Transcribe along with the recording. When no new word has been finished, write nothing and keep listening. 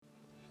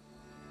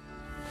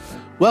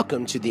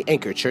Welcome to the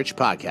Anchor Church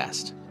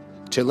podcast.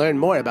 To learn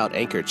more about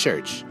Anchor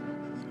Church,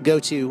 go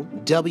to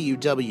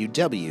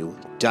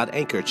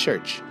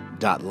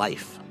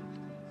www.anchorchurch.life.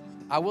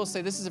 I will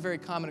say this is a very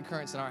common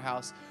occurrence in our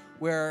house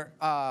where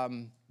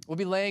we'll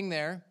be laying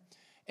there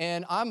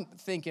and I'm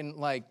thinking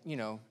like,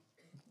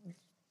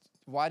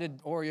 why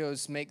did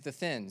Oreos make the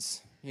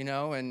thins?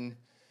 And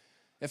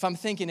if I'm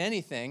thinking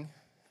anything,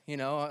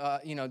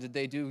 did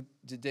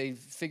they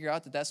figure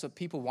out that that's what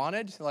people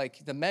wanted?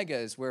 Like the mega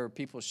is where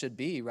people should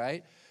be,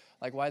 right?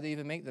 Like why they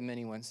even make the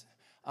mini ones?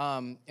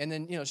 And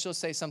then, she'll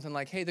say something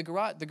like, hey, the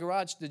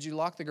garage, did you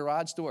lock the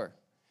garage door?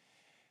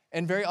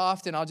 And very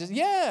often I'll just,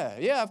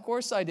 yeah, of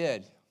course I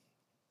did.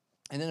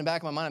 And then in the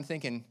back of my mind, I'm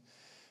thinking,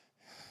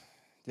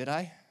 did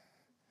I?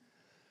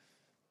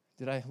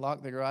 Did I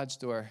lock the garage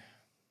door?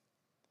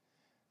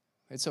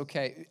 It's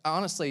okay.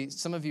 Honestly,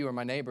 some of you are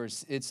my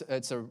neighbors.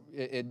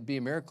 It'd be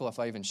a miracle if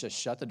I even just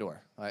shut the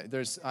door.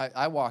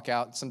 I walk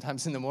out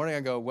sometimes in the morning.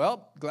 I go,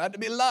 well, glad to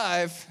be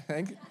alive.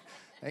 Think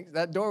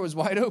that door was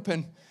wide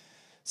open.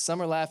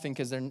 Some are laughing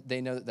because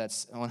they know that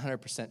that's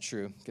 100%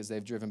 true because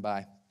they've driven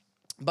by.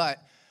 But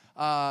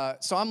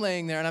so I'm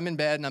laying there and I'm in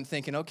bed and I'm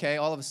thinking, okay,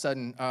 all of a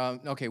sudden,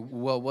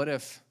 well, what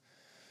if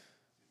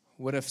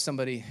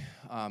somebody,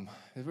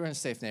 we're in a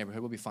safe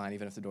neighborhood, we'll be fine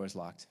even if the door's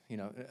locked.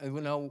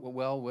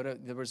 What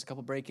if there was a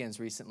couple break-ins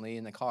recently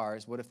in the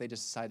cars. What if they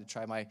just decided to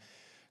try my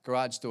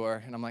garage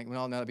door? And I'm like,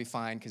 well, no, that'd be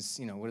fine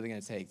because, what are they going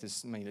to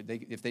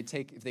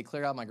take? If they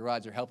clear out my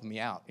garage, they're helping me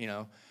out,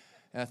 And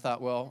I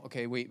thought, well,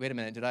 okay, wait a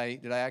minute. Did I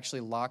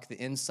actually lock the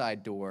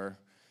inside door?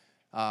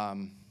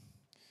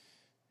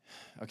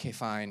 Okay,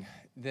 fine.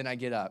 Then I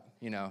get up,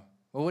 Well,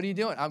 what are you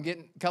doing? I'm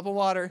getting a cup of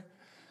water.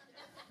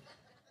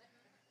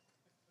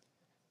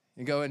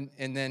 And go and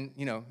then,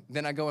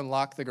 then I go and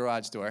lock the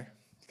garage door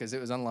because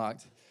it was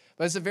unlocked.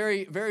 But it's a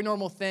very, very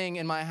normal thing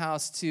in my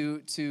house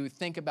to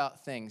think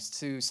about things,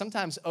 to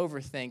sometimes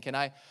overthink. And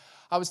I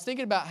was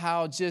thinking about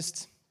how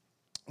just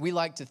we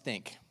like to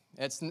think.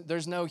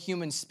 There's no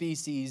human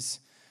species,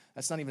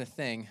 that's not even a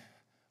thing,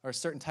 or a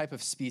certain type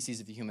of species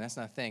of a human, that's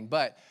not a thing.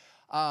 But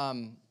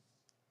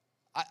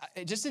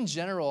just in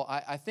general,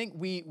 I think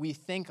we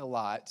think a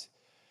lot,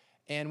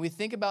 and we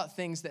think about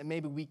things that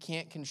maybe we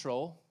can't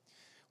control.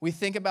 We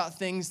think about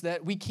things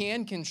that we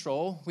can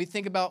control. We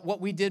think about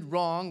what we did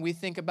wrong. We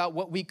think about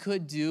what we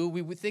could do.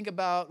 We would think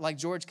about, like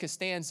George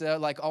Costanza,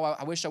 like, oh,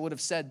 I wish I would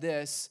have said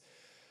this.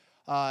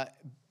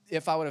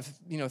 If I would have,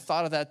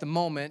 thought of that at the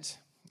moment.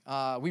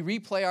 We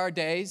replay our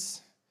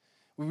days.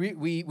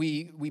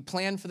 We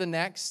plan for the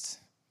next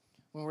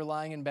when we're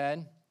lying in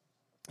bed.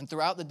 And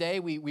throughout the day,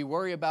 we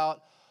worry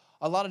about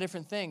a lot of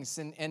different things.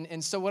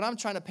 And so what I'm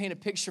trying to paint a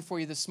picture for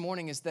you this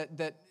morning is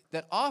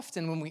that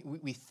often when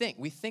we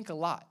think a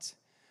lot.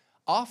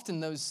 Often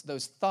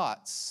those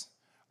thoughts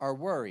are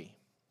worry.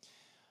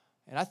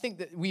 And I think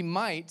that we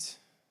might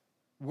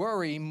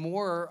worry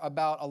more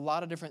about a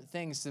lot of different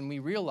things than we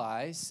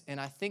realize.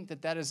 And I think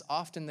that is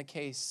often the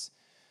case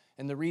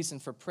and the reason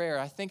for prayer.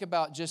 I think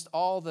about just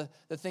all the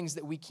things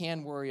that we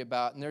can worry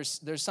about. And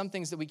there's some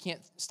things that we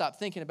can't stop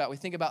thinking about. We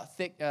think about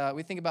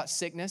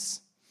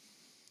sickness.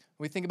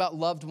 We think about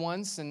loved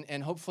ones,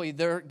 and hopefully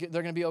they're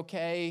going to be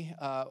okay.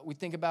 We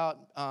think about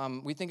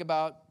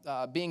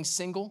being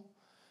single.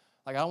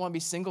 Like, I don't want to be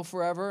single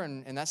forever,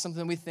 and that's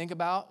something we think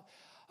about.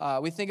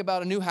 We think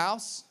about a new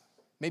house.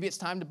 Maybe it's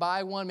time to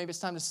buy one. Maybe it's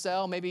time to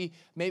sell. Maybe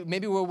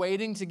we're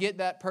waiting to get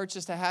that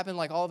purchase to happen.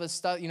 Like all this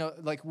stuff,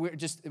 like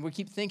we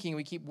keep thinking,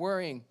 we keep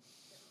worrying.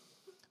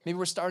 Maybe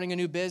we're starting a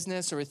new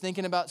business, or we're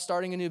thinking about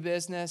starting a new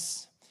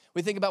business.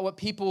 We think about what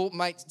people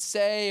might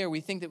say, or we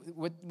think that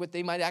what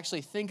they might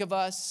actually think of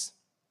us.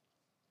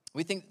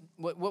 We think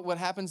what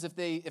happens if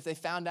they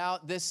found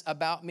out this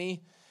about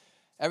me.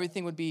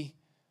 Everything would be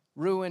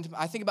ruined.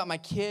 I think about my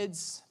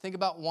kids. Think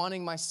about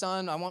wanting my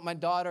son. I want my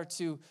daughter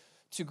to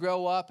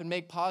grow up and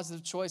make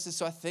positive choices.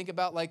 So I think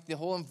about like the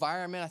whole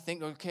environment. I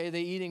think, okay, are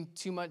they eating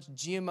too much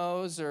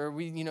GMOs, or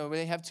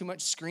they have too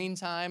much screen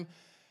time?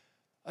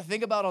 I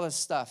think about all this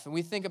stuff, and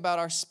we think about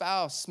our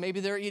spouse.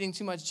 Maybe they're eating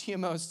too much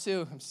GMOs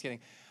too. I'm just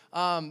kidding.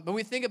 But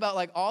we think about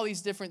like all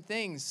these different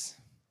things.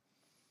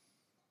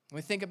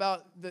 We think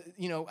about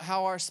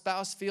how our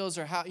spouse feels,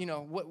 or how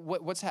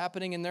what's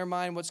happening in their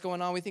mind, what's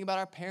going on. We think about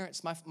our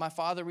parents. My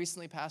father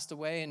recently passed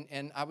away,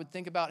 and I would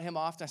think about him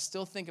often. I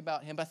still think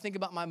about him, but I think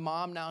about my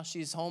mom now.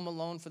 She's home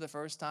alone for the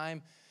first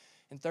time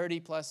in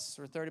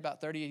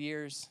about 30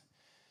 years.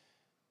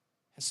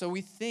 And so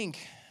we think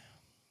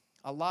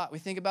a lot. We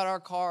think about our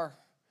car. I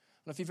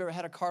don't know if you've ever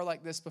had a car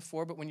like this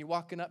before, but when you're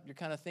walking up, you're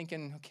kind of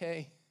thinking,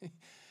 okay, you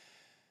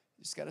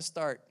just got to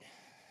start.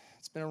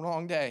 It's been a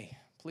long day.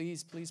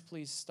 Please, please,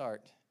 please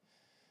start.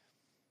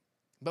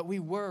 But we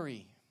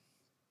worry.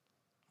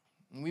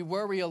 And we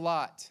worry a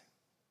lot.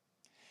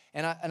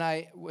 And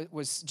I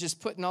was just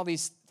putting all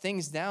these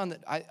things down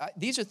that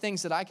these are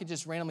things that I could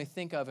just randomly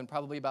think of in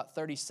probably about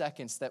 30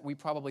 seconds that we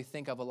probably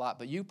think of a lot,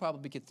 but you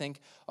probably could think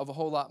of a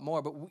whole lot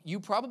more. But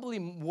you probably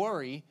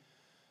worry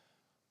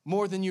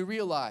more than you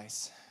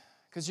realize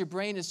because your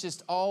brain is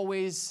just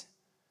always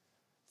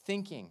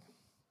thinking.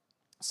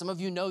 Some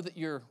of you know that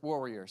you're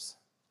warriors.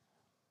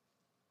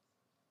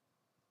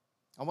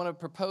 I want to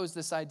propose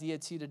this idea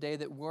to you today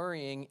that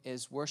worrying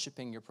is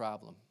worshiping your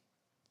problem.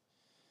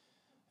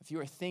 If you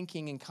are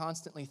thinking and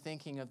constantly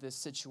thinking of this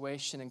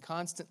situation and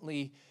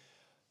constantly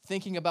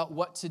thinking about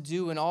what to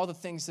do and all the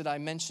things that I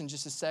mentioned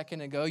just a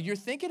second ago, you're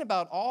thinking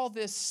about all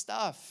this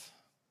stuff.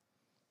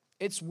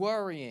 It's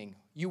worrying.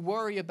 You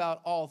worry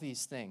about all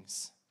these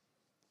things.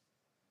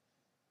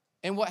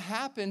 And what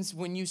happens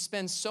when you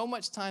spend so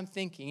much time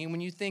thinking and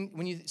when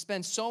you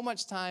spend so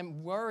much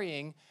time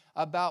worrying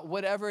about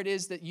whatever it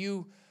is that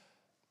you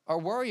are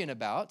worrying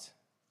about,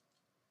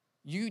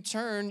 you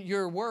turn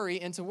your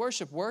worry into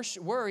worship.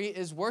 Worry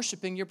is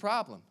worshiping your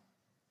problem.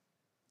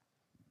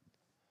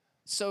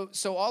 So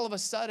all of a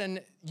sudden,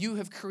 you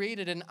have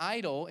created an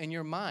idol in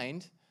your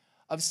mind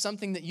of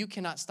something that you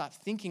cannot stop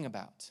thinking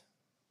about.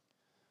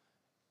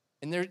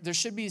 And there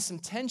should be some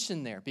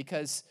tension there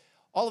because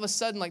all of a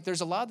sudden, like there's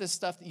a lot of this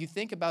stuff that you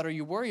think about or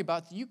you worry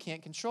about that you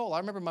can't control. I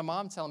remember my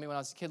mom telling me when I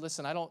was a kid,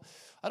 listen, I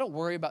don't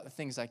worry about the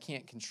things I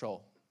can't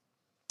control.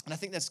 And I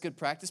think that's good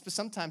practice, but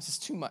sometimes it's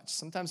too much.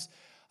 Sometimes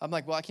I'm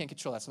like, well, I can't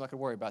control that, so I'm not going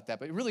to worry about that.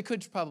 But it really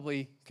could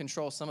probably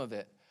control some of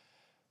it.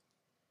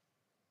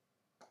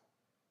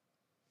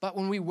 But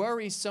when we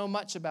worry so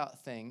much about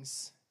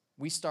things,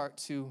 we start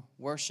to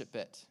worship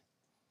it.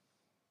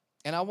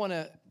 And I want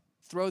to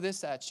throw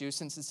this at you.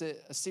 Since it's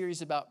a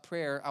series about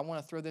prayer, I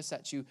want to throw this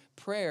at you.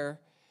 Prayer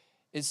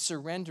is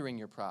surrendering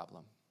your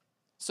problem.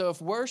 So if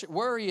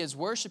worry is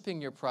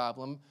worshiping your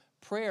problem,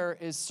 prayer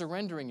is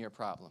surrendering your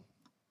problem.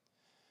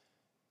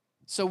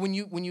 So when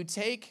you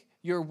take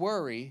your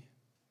worry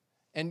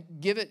and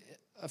give it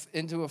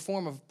into a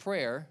form of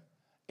prayer,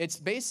 it's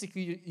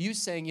basically you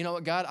saying, you know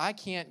what, God, I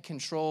can't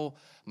control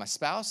my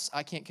spouse.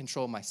 I can't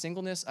control my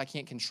singleness. I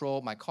can't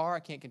control my car. I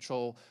can't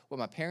control what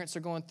my parents are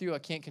going through. I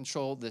can't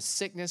control this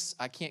sickness.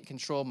 I can't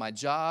control my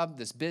job,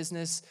 this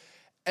business.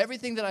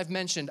 Everything that I've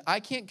mentioned, I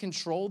can't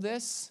control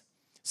this.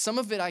 Some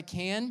of it I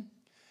can,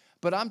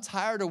 but I'm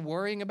tired of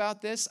worrying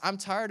about this. I'm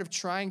tired of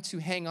trying to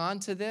hang on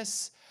to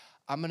this.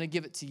 I'm going to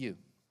give it to you.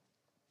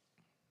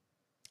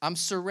 I'm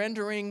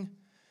surrendering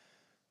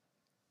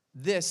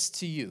this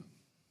to you.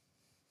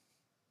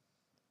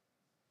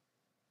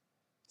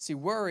 See,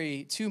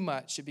 worry too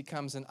much, it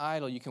becomes an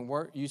idol.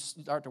 You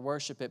start to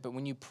worship it, but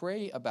when you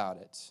pray about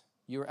it,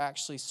 you're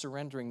actually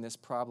surrendering this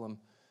problem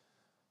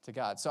to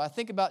God. So I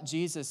think about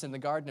Jesus in the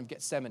Garden of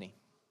Gethsemane.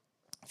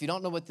 If you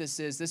don't know what this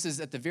is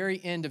at the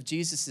very end of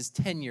Jesus'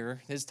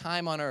 tenure, his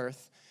time on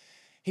earth.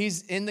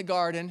 He's in the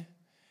garden.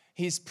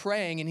 He's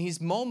praying, and he's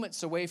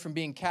moments away from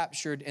being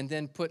captured and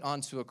then put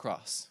onto a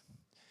cross.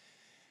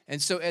 And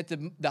so at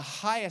the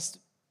highest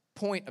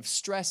point of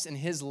stress in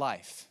his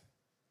life,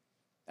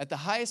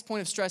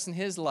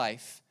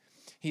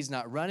 he's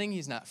not running,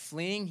 he's not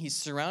fleeing. He's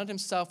surrounded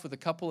himself with a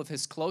couple of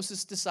his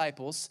closest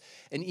disciples.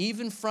 And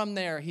even from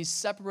there, he's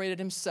separated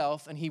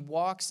himself, and he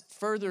walks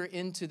further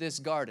into this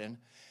garden,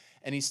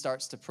 and he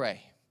starts to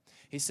pray.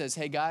 He says,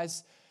 hey,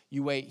 guys,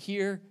 you wait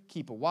here,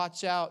 keep a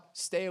watch out,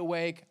 stay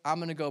awake. I'm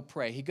going to go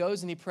pray. He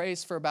goes and he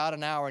prays for about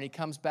an hour, and he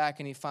comes back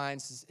and he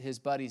finds his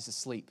buddies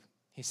asleep.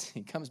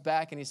 He comes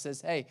back and he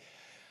says, hey,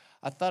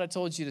 I thought I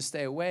told you to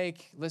stay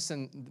awake.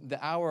 Listen,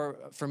 the hour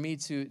for me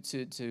to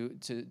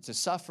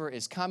suffer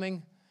is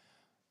coming.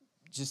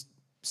 Just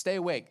stay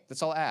awake.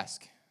 That's all I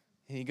ask.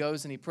 And he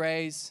goes and he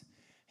prays.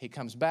 He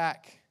comes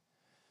back,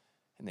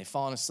 and they've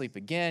fallen asleep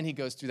again. He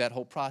goes through that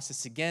whole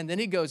process again. Then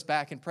he goes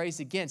back and prays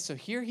again. So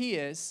here he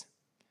is,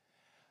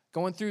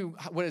 going through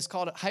what is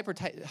called I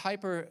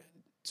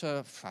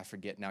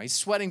forget now. He's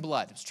sweating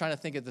blood. I was trying to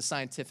think of the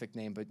scientific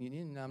name, but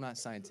I'm not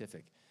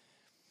scientific.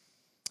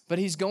 But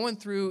he's going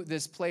through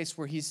this place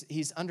where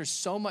he's under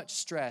so much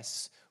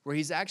stress, where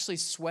he's actually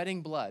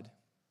sweating blood.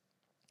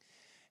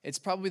 It's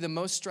probably the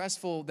most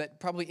stressful that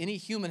probably any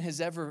human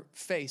has ever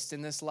faced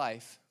in this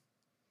life.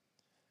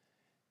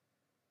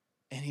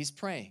 And he's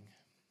praying.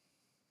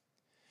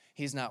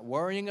 He's not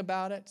worrying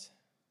about it,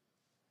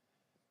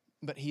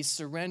 but he's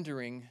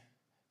surrendering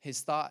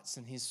his thoughts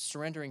and he's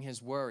surrendering his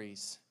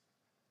worries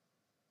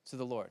to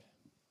the Lord.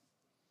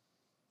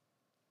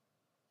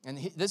 And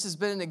this has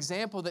been an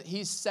example that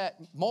he's set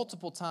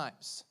multiple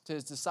times to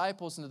his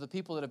disciples and to the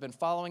people that have been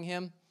following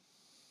him.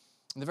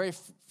 In the very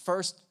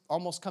first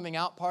almost coming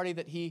out party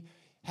that he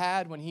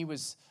had when he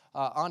was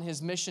on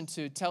his mission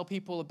to tell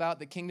people about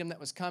the kingdom that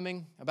was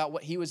coming, about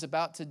what he was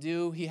about to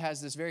do, he has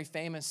this very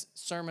famous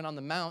Sermon on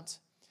the Mount.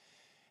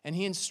 And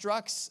he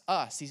instructs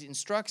us, he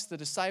instructs the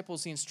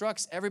disciples, he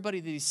instructs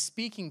everybody that he's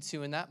speaking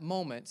to in that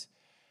moment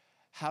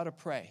how to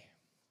pray.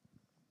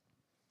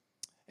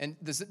 And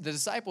the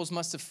disciples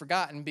must have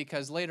forgotten,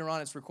 because later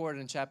on it's recorded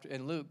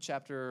in Luke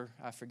chapter,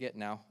 I forget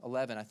now,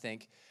 11, I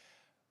think.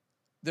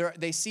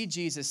 They see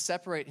Jesus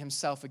separate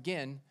himself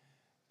again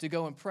to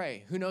go and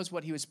pray. Who knows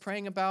what he was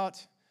praying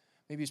about?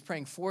 Maybe he was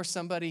praying for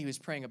somebody. He was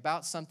praying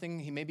about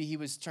something. Maybe he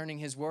was turning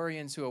his worry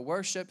into a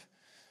worship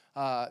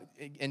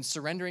and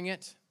surrendering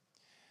it.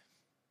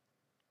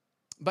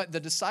 But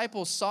the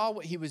disciples saw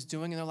what he was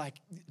doing, and they're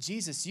like,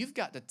 Jesus, you've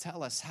got to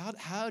tell us,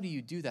 how do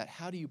you do that?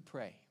 How do you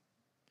pray?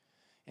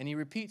 And he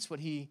repeats what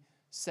he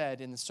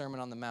said in the Sermon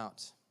on the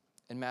Mount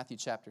in Matthew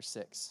chapter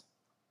 6.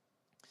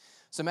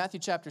 So Matthew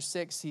chapter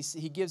 6,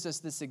 he gives us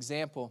this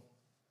example.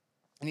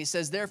 And he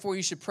says, therefore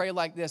you should pray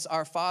like this,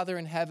 our Father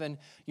in heaven,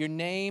 your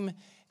name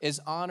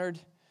is honored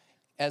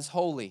as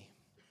holy.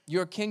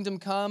 Your kingdom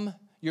come,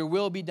 your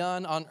will be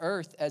done on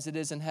earth as it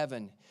is in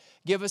heaven.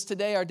 Give us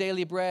today our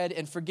daily bread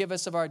and forgive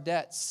us of our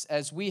debts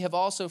as we have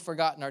also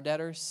forgotten our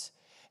debtors.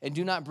 And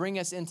do not bring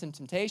us into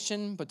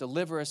temptation, but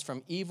deliver us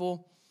from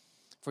evil.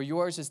 For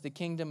yours is the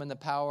kingdom and the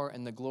power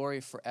and the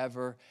glory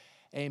forever.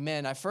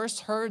 Amen. I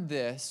first heard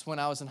this when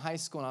I was in high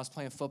school and I was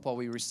playing football.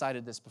 We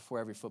recited this before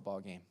every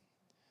football game.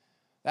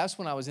 That's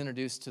when I was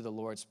introduced to the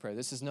Lord's Prayer.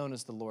 This is known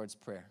as the Lord's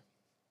Prayer.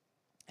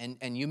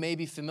 And you may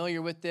be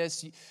familiar with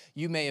this.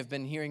 You may have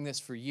been hearing this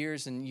for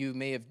years, and you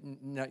may have,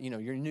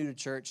 you're new to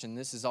church, and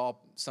this is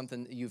all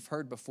something that you've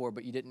heard before,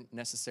 but you didn't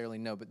necessarily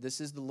know. But this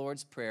is the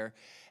Lord's Prayer,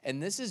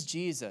 and this is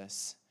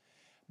Jesus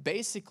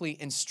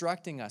basically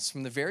instructing us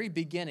from the very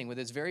beginning with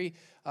his very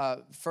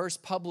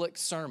first public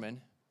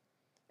sermon,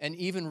 and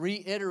even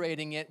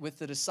reiterating it with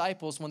the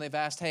disciples when they've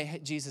asked, hey,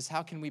 Jesus,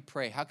 how can we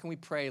pray? How can we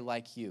pray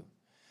like you?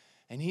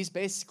 And he's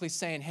basically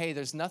saying, hey,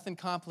 there's nothing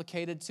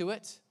complicated to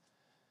it.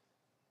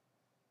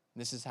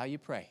 This is how you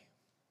pray.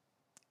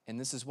 And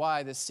this is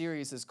why this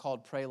series is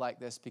called Pray Like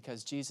This,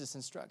 because Jesus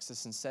instructs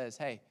us and says,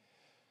 hey,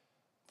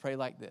 pray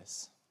like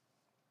this.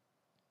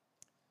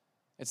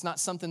 It's not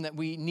something that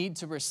we need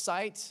to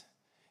recite.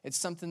 It's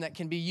something that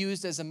can be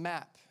used as a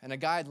map and a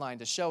guideline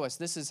to show us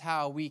this is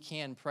how we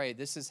can pray.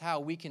 This is how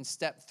we can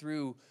step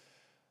through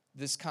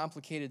this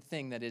complicated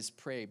thing that is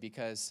pray,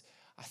 because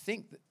I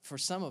think that for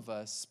some of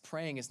us,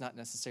 praying is not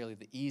necessarily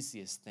the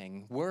easiest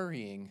thing.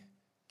 Worrying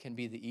can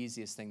be the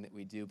easiest thing that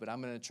we do, but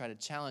I'm going to try to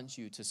challenge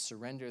you to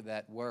surrender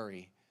that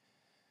worry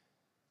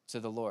to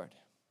the Lord.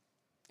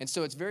 And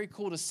so it's very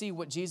cool to see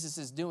what Jesus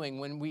is doing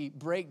when we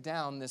break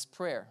down this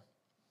prayer.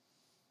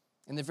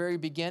 In the very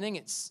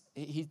beginning,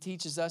 he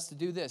teaches us to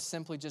do this,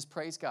 simply just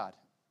praise God.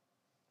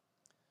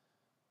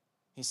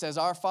 He says,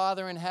 our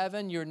Father in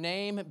heaven, your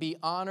name be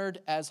honored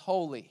as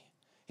holy.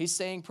 He's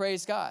saying,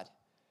 praise God.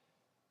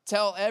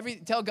 Tell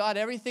God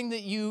everything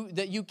that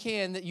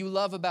you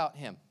love about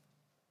him.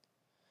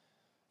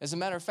 As a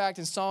matter of fact,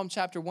 in Psalm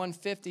chapter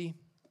 150,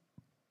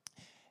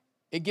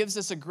 it gives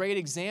us a great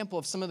example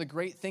of some of the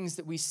great things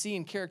that we see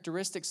in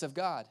characteristics of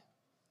God.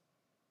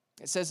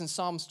 It says in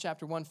Psalms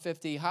chapter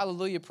 150,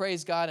 hallelujah,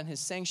 praise God in his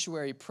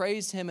sanctuary.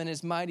 Praise him in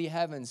his mighty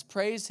heavens.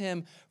 Praise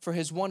him for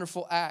his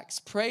wonderful acts.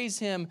 Praise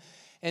him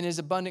in his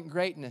abundant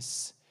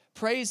greatness.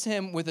 Praise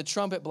him with a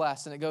trumpet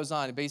blast. And it goes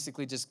on. It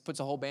basically just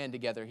puts a whole band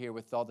together here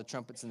with all the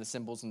trumpets and the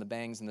cymbals and the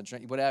bangs and the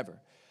whatever.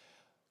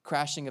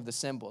 Crashing of the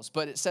cymbals.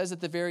 But it says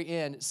at the very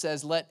end, it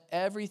says, let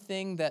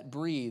everything that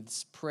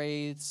breathes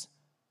praise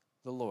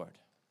the Lord.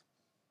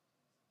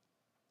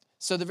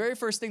 So the very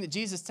first thing that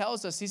Jesus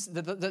tells us,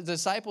 the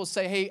disciples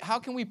say, hey, how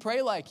can we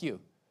pray like you?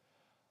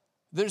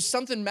 There's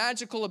something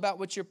magical about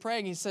what you're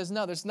praying. He says,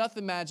 no, there's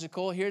nothing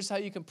magical. Here's how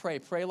you can pray.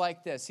 Pray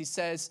like this. He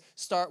says,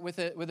 start with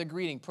a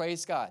greeting.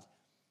 Praise God.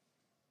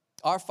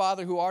 Our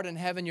Father who art in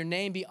heaven, your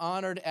name be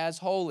honored as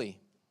holy.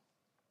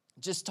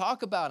 Just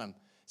talk about him.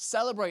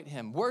 Celebrate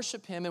him.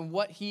 Worship him and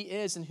what he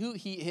is and who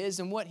he is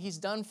and what he's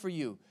done for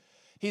you.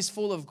 He's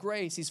full of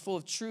grace. He's full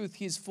of truth.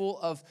 He's full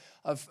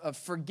of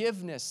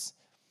forgiveness.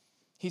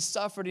 He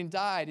suffered and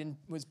died and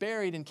was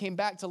buried and came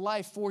back to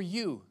life for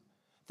you.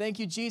 Thank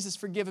you, Jesus,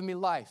 for giving me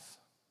life.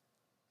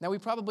 Now, we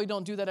probably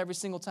don't do that every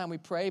single time we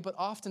pray, but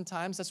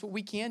oftentimes that's what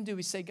we can do.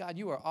 We say, God,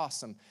 you are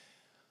awesome.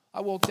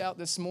 I woke up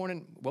this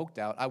morning and walked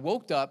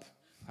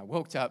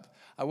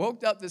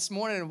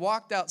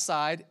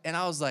outside, and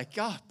I was like,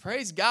 God,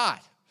 praise God.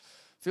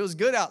 Feels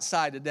good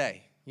outside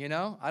today, you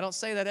know? I don't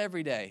say that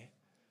every day,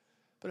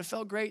 but it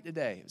felt great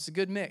today. It was a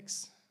good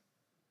mix.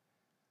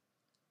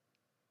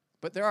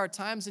 But there are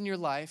times in your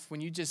life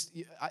when you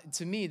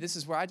to me, this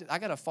is where I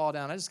got to fall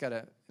down. I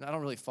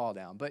don't really fall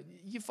down, but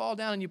you fall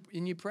down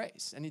and you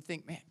praise. And you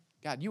think, man,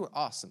 God, you are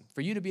awesome.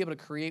 For you to be able to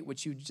create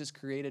what you just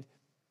created,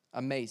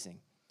 amazing.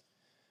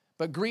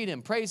 But greet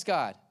him, praise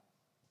God.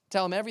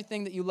 Tell him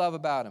everything that you love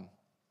about him.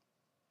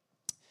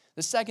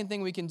 The second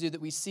thing we can do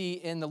that we see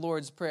in the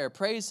Lord's Prayer,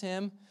 praise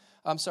him.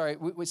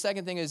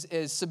 Second thing is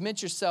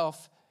submit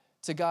yourself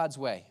to God's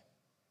way.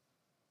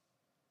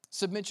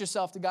 Submit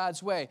yourself to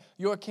God's way.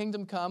 Your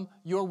kingdom come,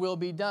 your will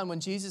be done. When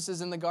Jesus is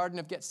in the Garden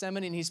of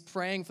Gethsemane and he's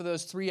praying for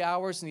those 3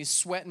 hours and he's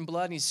sweating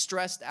blood and he's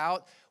stressed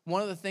out,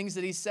 one of the things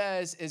that he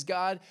says is,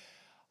 God,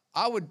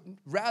 I would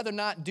rather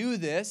not do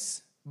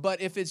this, but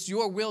if it's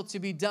your will to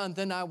be done,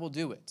 then I will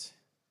do it.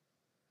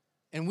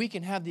 And we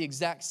can have the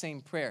exact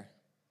same prayer.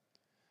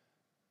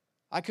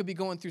 I could be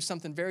going through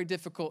something very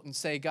difficult and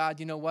say, God,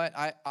 you know what?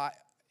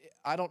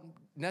 I don't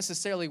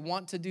necessarily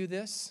want to do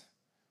this.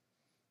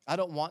 I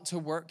don't want to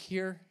work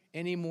here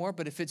anymore,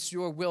 but if it's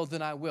your will,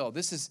 then I will.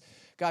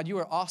 God, you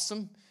are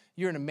awesome.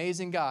 You're an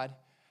amazing God.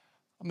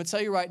 I'm going to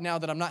tell you right now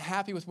that I'm not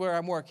happy with where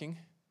I'm working,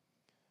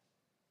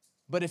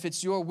 but if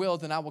it's your will,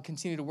 then I will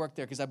continue to work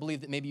there because I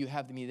believe that maybe you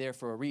have me there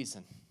for a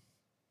reason.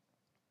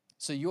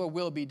 So your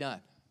will be done.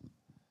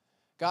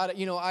 God,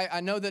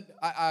 I know that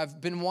I've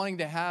been wanting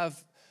to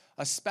have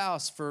a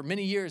spouse for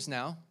many years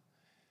now,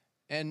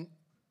 and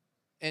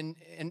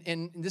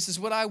this is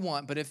what I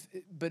want, but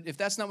if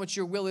that's not what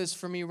your will is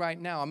for me right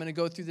now, I'm going to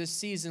go through this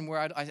season where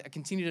I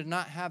continue to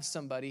not have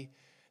somebody,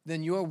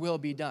 then your will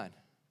be done.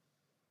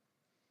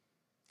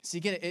 See,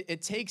 again,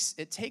 it takes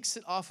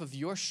it off of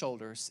your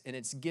shoulders, and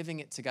it's giving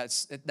it to God.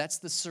 That's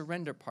the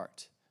surrender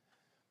part.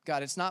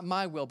 God, it's not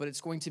my will, but it's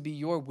going to be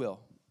your will.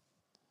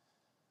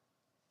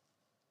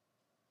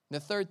 The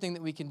third thing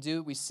that we can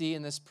do, we see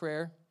in this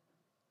prayer,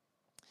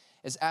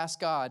 is ask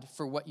God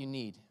for what you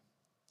need.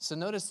 So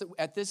notice that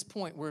at this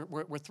point,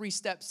 we're 3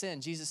 steps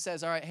in. Jesus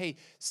says, all right, hey,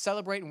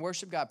 celebrate and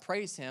worship God,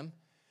 praise him,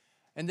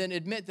 and then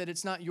admit that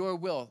it's not your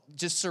will.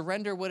 Just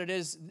surrender what it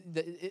is,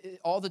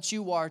 all that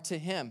you are to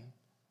him.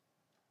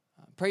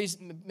 Praise,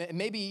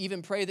 maybe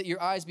even pray that your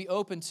eyes be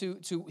open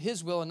to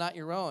his will and not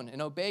your own,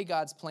 and obey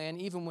God's plan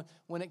even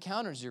when it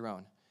counters your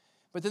own.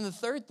 But then the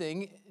third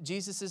thing,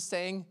 Jesus is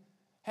saying,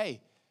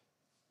 hey,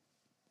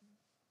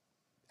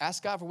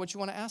 ask God for what you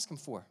want to ask him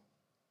for.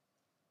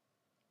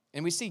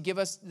 And we see, give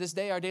us this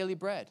day our daily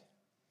bread.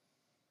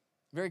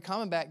 Very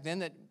common back then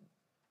that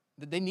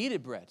they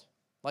needed bread.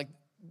 Like,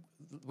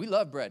 we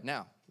love bread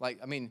now.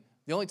 The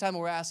only time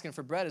we're asking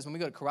for bread is when we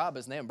go to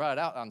Carrabba's and they haven't brought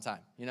it out on time,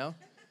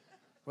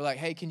 We're like,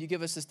 hey, can you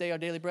give us this day our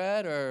daily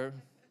bread, or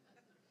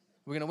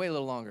we're going to wait a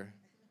little longer?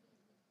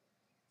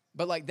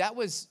 But that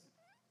was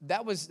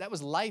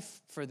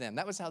life for them.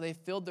 That was how they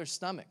filled their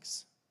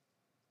stomachs.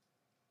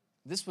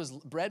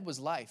 Bread was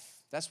life.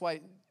 That's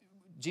why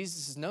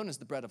Jesus is known as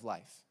the bread of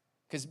life,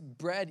 because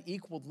bread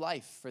equaled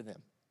life for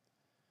them.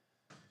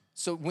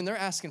 So when they're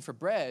asking for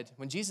bread,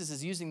 when Jesus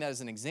is using that as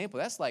an example,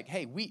 that's like,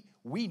 hey, we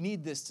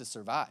need this to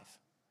survive.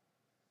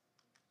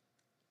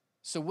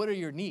 So what are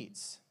your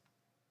needs?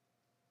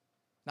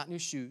 Not new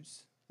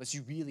shoes, unless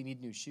you really need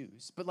new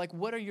shoes. But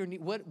what are your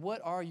needs?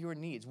 What are your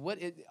needs?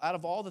 Out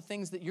of all the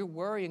things that you're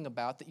worrying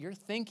about, that you're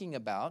thinking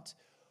about,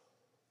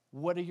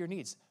 what are your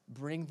needs?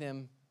 Bring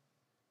them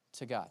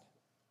to God.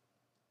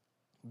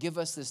 Give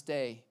us this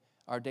day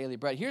our daily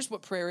bread. Here's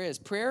what prayer is.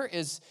 Prayer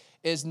is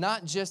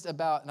not just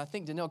about, and I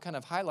think Danielle kind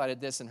of highlighted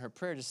this in her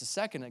prayer just a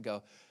second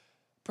ago.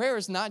 Prayer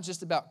is not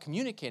just about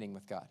communicating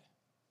with God.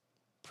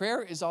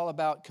 Prayer is all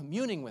about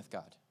communing with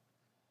God,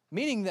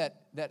 meaning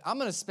that I'm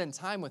going to spend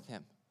time with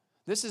him.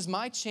 This is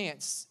my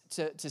chance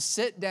to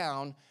sit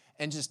down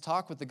and just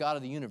talk with the God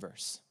of the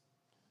universe.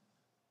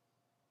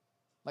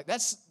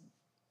 That's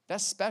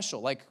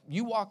special.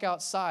 You walk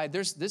outside,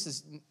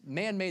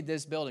 man made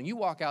this building. You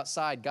walk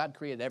outside, God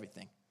created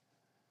everything.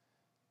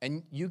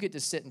 And you get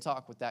to sit and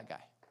talk with that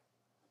guy.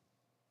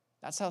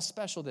 That's how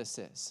special this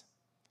is.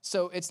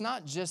 So it's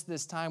not just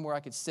this time where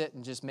I could sit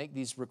and just make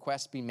these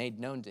requests be made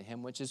known to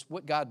him, which is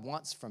what God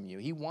wants from you.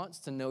 He wants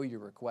to know your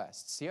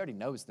requests. He already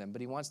knows them,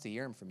 but he wants to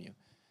hear them from you.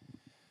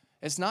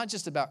 It's not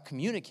just about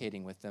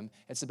communicating with them.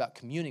 It's about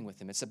communing with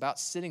him. It's about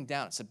sitting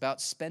down. It's about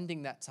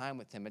spending that time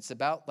with him. It's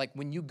about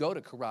when you go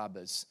to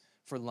Carrabba's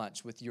for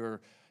lunch with your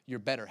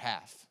better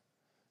half.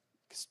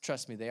 Because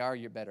trust me, they are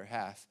your better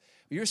half.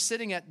 You're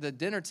sitting at the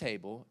dinner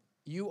table.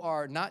 You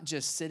are not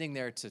just sitting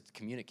there to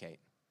communicate.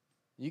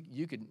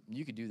 You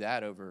could do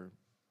that over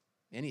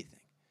anything.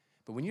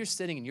 But when you're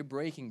sitting and you're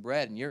breaking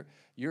bread and you're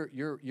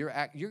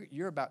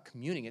about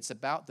communing, it's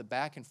about the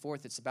back and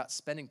forth. It's about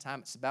spending time.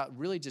 It's about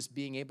really just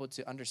being able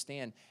to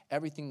understand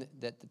everything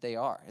that they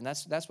are. And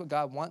that's what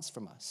God wants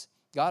from us.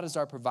 God is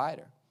our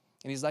provider,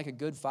 and he's like a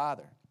good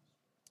father.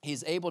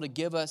 He's able to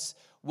give us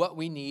what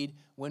we need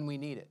when we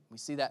need it. We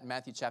see that in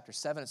Matthew chapter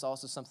 7. It's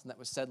also something that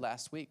was said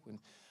last week when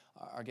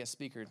our guest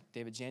speaker,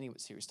 David Janney,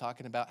 was here. He's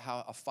talking about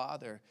how a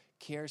father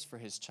cares for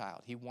his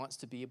child. He wants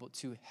to be able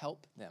to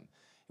help them.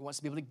 He wants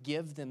to be able to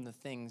give them the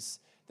things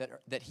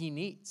that he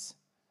needs.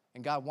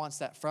 And God wants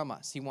that from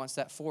us. He wants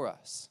that for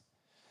us.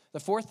 The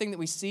fourth thing that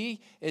we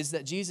see is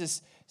that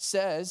Jesus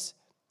says,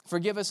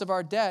 forgive us of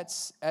our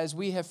debts as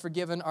we have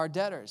forgiven our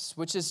debtors,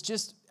 which is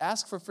just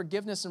ask for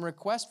forgiveness and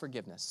request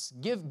forgiveness.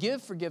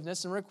 Give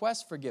forgiveness and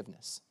request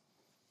forgiveness.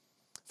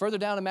 Further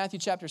down in Matthew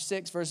chapter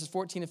 6, verses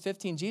 14 and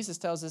 15, Jesus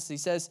tells us, he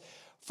says,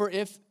 for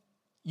if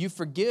you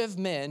forgive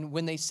men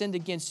when they sinned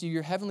against you,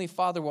 your heavenly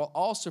Father will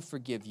also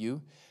forgive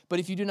you. But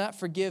if you do not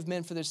forgive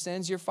men for their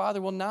sins, your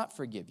Father will not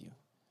forgive you.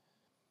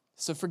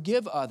 So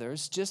forgive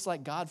others just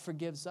like God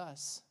forgives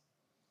us.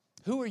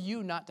 Who are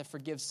you not to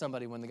forgive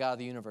somebody when the God of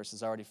the universe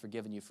has already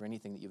forgiven you for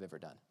anything that you've ever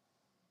done?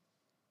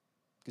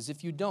 Because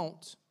if you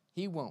don't,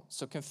 he won't.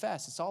 So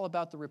confess. It's all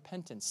about the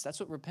repentance. That's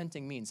what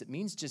repenting means. It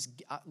means just,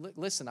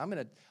 listen, I'm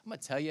going to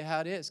tell you how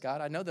it is,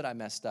 God. I know that I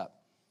messed up.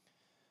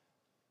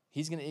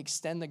 He's going to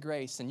extend the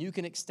grace, and you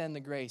can extend the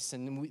grace,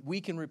 and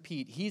we can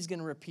repeat. He's going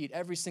to repeat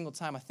every single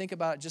time. I think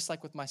about it just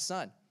like with my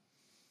son.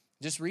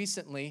 Just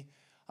recently,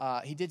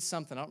 he did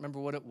something. I don't remember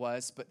what it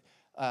was, but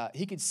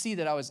he could see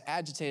that I was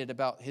agitated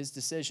about his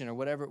decision or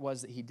whatever it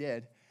was that he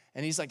did.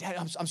 And he's like, Dad,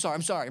 I'm sorry.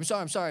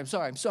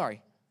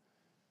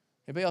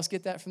 Anybody else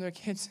get that from their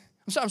kids?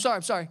 I'm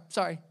sorry.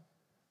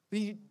 But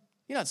you're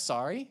not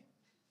sorry.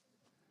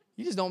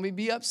 You just don't want me to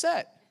be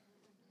upset.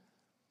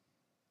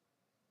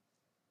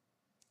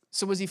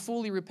 So was he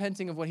fully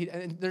repenting of what he,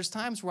 and there's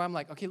times where I'm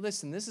like, okay,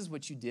 listen, this is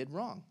what you did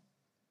wrong,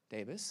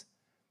 Davis.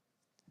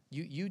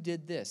 You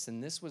did this,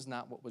 and this was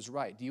not what was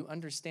right. Do you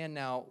understand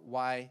now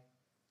why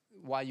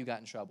you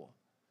got in trouble?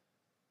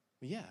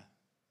 Well, yeah.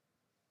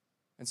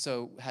 And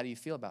so how do you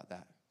feel about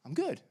that? I'm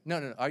good.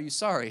 No. Are you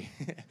sorry?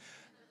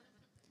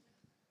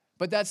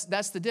 But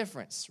that's the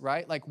difference,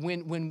 right? Like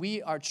when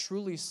we are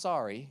truly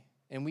sorry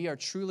and we are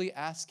truly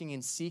asking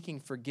and seeking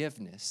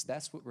forgiveness,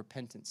 that's what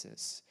repentance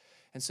is.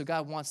 And so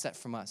God wants that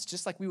from us,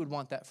 just like we would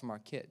want that from our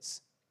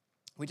kids.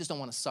 We just don't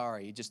want a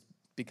sorry just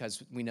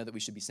because we know that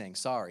we should be saying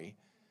sorry.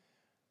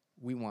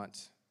 We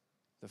want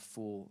the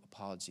full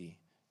apology.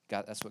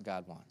 God, that's what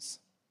God wants.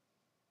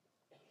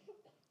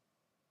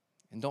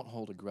 And don't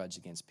hold a grudge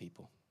against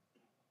people.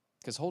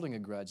 Because holding a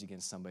grudge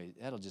against somebody,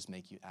 that'll just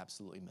make you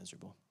absolutely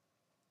miserable.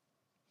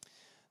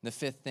 The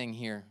fifth thing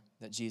here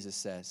that Jesus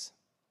says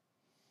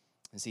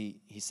is he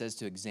says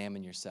to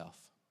examine yourself.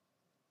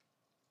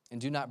 And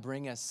do not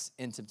bring us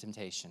into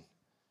temptation,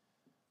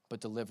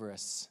 but deliver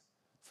us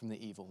from the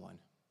evil one.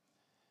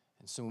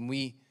 And so when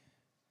we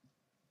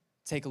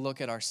take a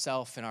look at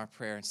ourselves in our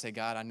prayer and say,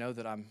 God, I know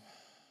that I'm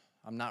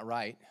not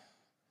right.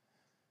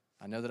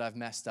 I know that I've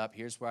messed up.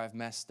 Here's where I've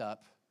messed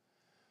up.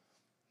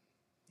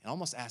 And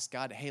almost ask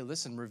God, hey,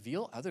 listen,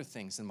 reveal other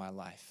things in my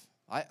life.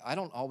 I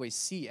don't always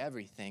see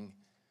everything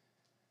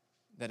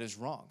that is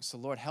wrong. So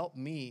Lord, help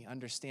me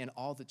understand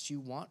all that you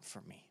want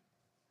from me.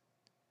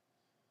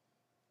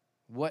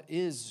 What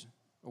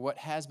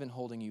has been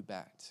holding you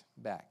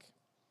back?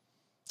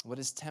 What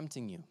is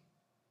tempting you?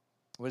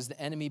 What has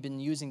the enemy been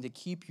using to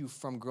keep you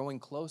from growing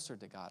closer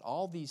to God?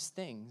 All these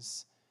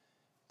things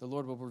the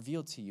Lord will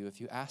reveal to you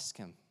if you ask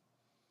him.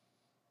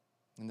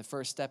 And the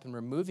first step in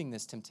removing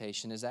this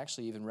temptation is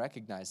actually even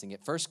recognizing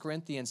it. 1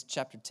 Corinthians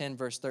chapter 10,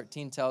 verse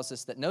 13 tells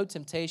us that no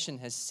temptation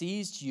has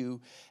seized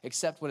you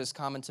except what is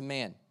common to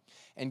man.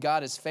 And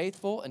God is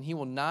faithful, and he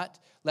will not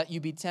let you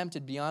be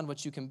tempted beyond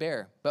what you can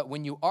bear. But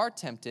when you are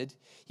tempted,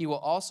 he will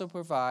also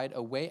provide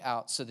a way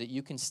out so that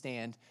you can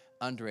stand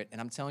under it. And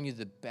I'm telling you,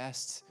 the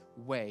best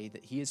way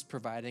that he is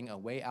providing a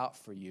way out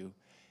for you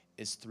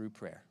is through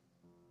prayer.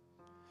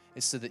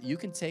 It's so that you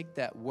can take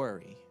that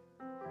worry,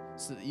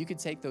 so that you can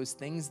take those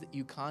things that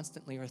you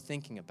constantly are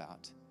thinking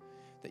about,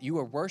 that you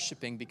are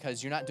worshiping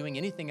because you're not doing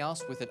anything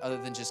else with it other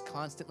than just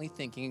constantly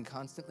thinking and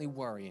constantly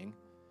worrying,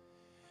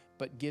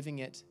 but giving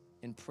it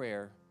in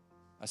prayer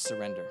a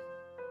surrender.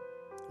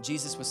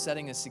 Jesus was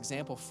setting this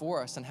example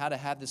for us on how to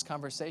have this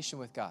conversation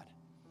with God.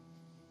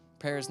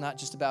 Prayer is not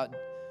just about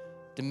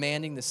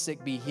demanding the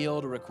sick be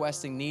healed or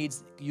requesting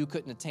needs you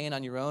couldn't attain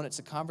on your own. It's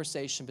a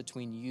conversation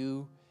between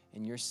you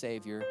and your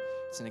Savior.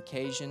 It's an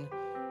occasion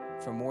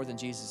for more than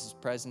Jesus'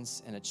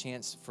 presence and a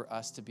chance for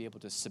us to be able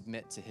to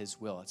submit to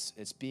his will.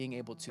 It's being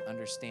able to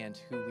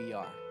understand who we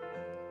are.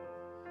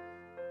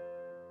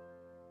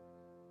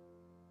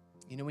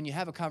 You know, when you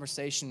have a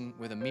conversation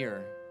with a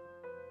mirror,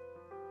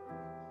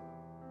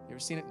 you ever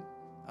seen it?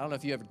 I don't know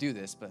if you ever do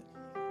this, but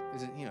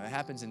it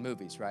happens in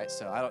movies, right?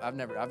 So I've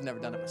never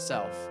done it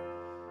myself.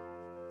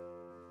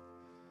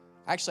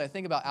 Actually, I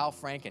think about Al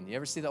Franken. You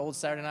ever see the old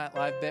Saturday Night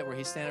Live bit where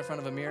he's standing in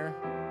front of a mirror?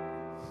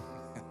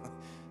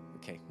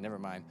 Okay, never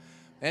mind.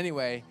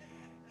 Anyway,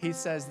 he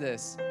says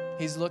this.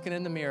 He's looking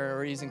in the mirror,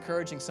 or he's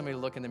encouraging somebody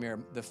to look in the mirror.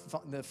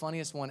 The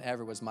funniest one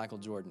ever was Michael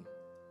Jordan.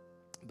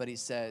 But he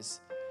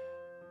says,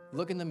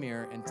 look in the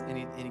mirror, and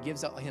he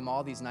gives him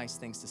all these nice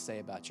things to say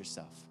about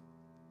yourself.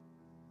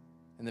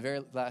 And the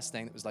very last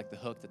thing that was like the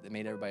hook that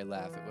made everybody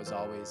laugh, it was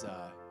always,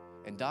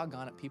 and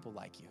doggone it, people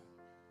like you,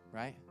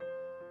 right?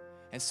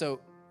 And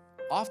so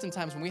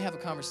oftentimes when we have a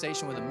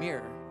conversation with a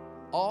mirror,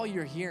 all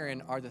you're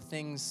hearing are the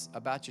things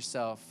about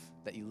yourself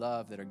that you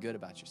love that are good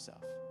about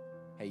yourself.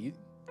 Hey, you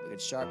look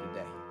sharp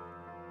today.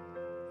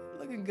 You're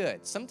looking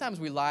good. Sometimes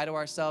we lie to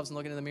ourselves and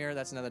looking in the mirror.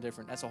 That's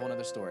a whole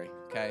other story,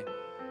 okay?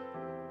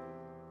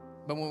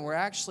 But when we're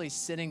actually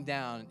sitting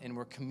down and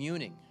we're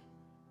communing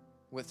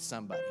with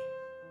somebody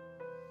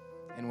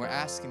and we're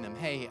asking them,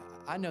 hey,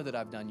 I know that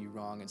I've done you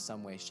wrong in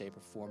some way, shape,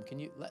 or form. Can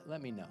you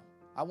let me know?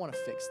 I want to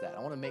fix that. I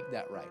want to make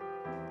that right.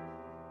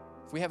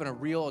 If we're having a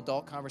real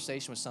adult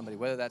conversation with somebody,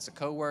 whether that's a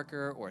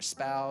coworker or a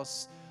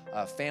spouse,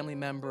 a family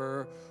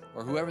member,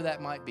 or whoever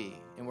that might be,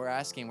 and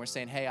we're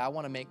saying, hey, I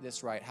want to make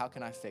this right. How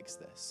can I fix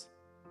this?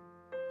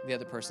 The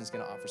other person's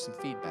going to offer some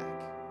feedback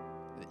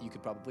that you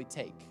could probably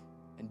take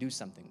and do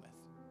something with.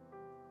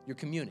 You're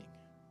communing.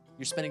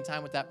 You're spending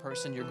time with that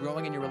person. You're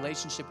growing in your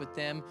relationship with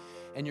them,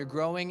 and you're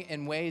growing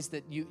in ways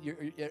that you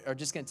are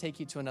just going to take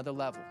you to another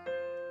level.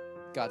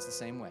 God's the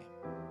same way.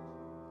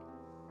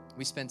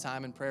 We spend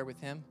time in prayer with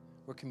him.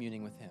 We're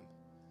communing with him.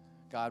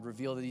 God,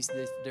 reveal these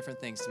different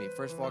things to me.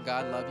 First of all,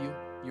 God, I love you.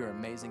 You're an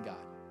amazing God.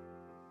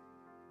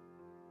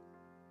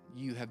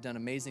 You have done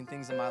amazing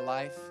things in my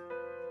life.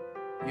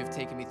 You have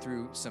taken me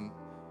through some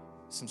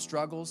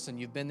struggles, and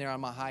you've been there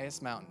on my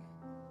highest mountain.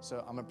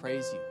 So I'm going to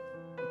praise you.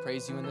 I'm going to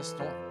praise you in this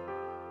storm.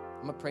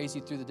 I'm going to praise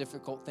you through the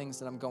difficult things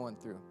that I'm going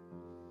through.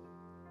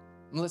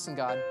 And listen,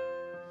 God,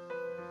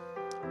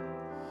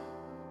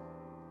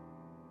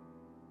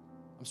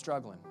 I'm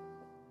struggling.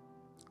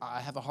 I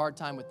have a hard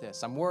time with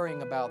this. I'm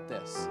worrying about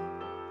this.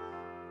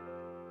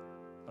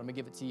 But I'm going to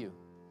give it to you.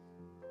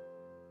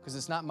 Because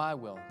it's not my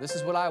will. This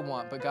is what I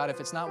want. But God, if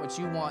it's not what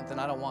you want, then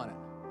I don't want it.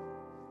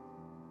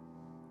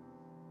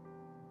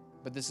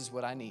 But this is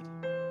what I need.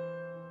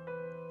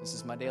 This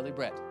is my daily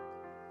bread.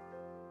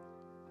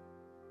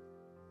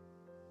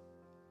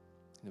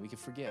 And we can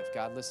forgive.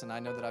 God, listen, I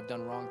know that I've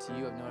done wrong to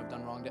you. I know I've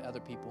done wrong to other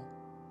people.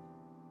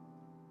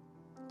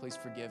 Please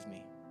forgive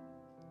me.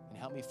 And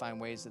help me find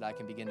ways that I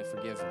can begin to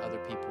forgive other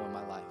people in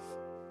my life.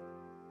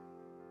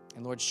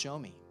 And Lord, show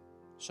me.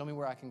 Show me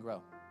where I can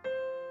grow.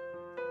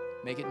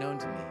 Make it known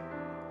to me.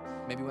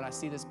 Maybe when I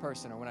see this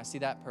person or when I see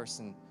that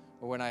person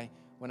or when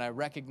I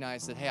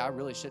recognize that, hey, I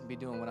really shouldn't be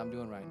doing what I'm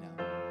doing right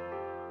now.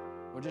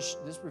 Or just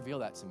reveal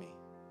that to me.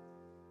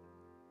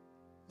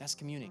 That's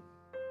communing.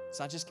 It's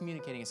not just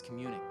communicating, it's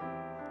communing.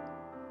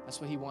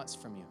 That's what he wants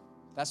from you.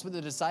 That's what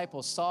the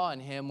disciples saw in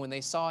him when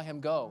they saw him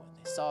go.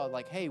 They saw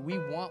like, hey, we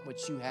want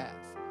what you have.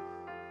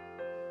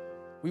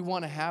 We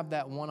want to have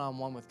that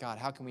one-on-one with God.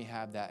 How can we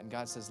have that? And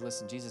God says,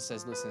 listen, Jesus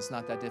says, listen, it's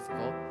not that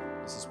difficult.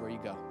 This is where you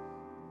go.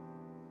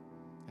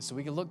 And so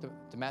we can look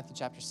to Matthew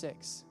chapter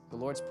 6, the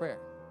Lord's Prayer.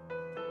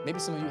 Maybe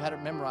some of you had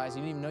it memorized.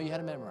 You didn't even know you had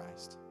it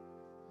memorized.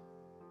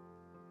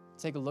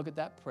 Take a look at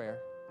that prayer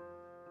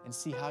and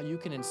see how you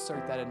can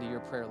insert that into your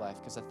prayer life.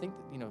 Because I think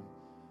that,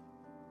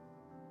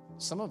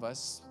 some of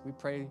us, we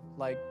pray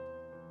like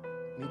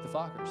Meet the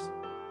Fockers,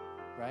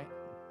 right?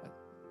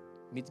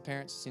 Meet the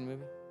Parents, seen the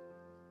movie?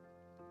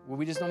 Well,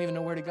 we just don't even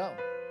know where to go.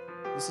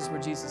 This is where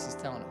Jesus is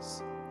telling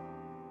us.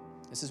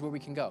 This is where we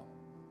can go.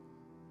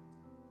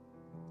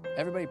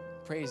 Everybody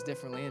prays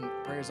differently, and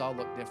prayers all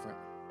look different.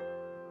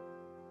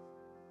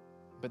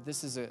 But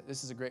this is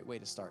a great way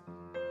to start.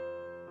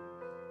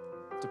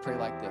 To pray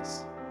like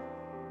this.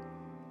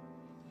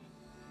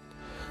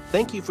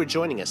 Thank you for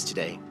joining us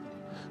today.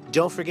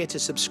 Don't forget to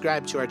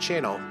subscribe to our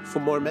channel for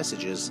more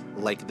messages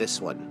like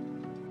this one.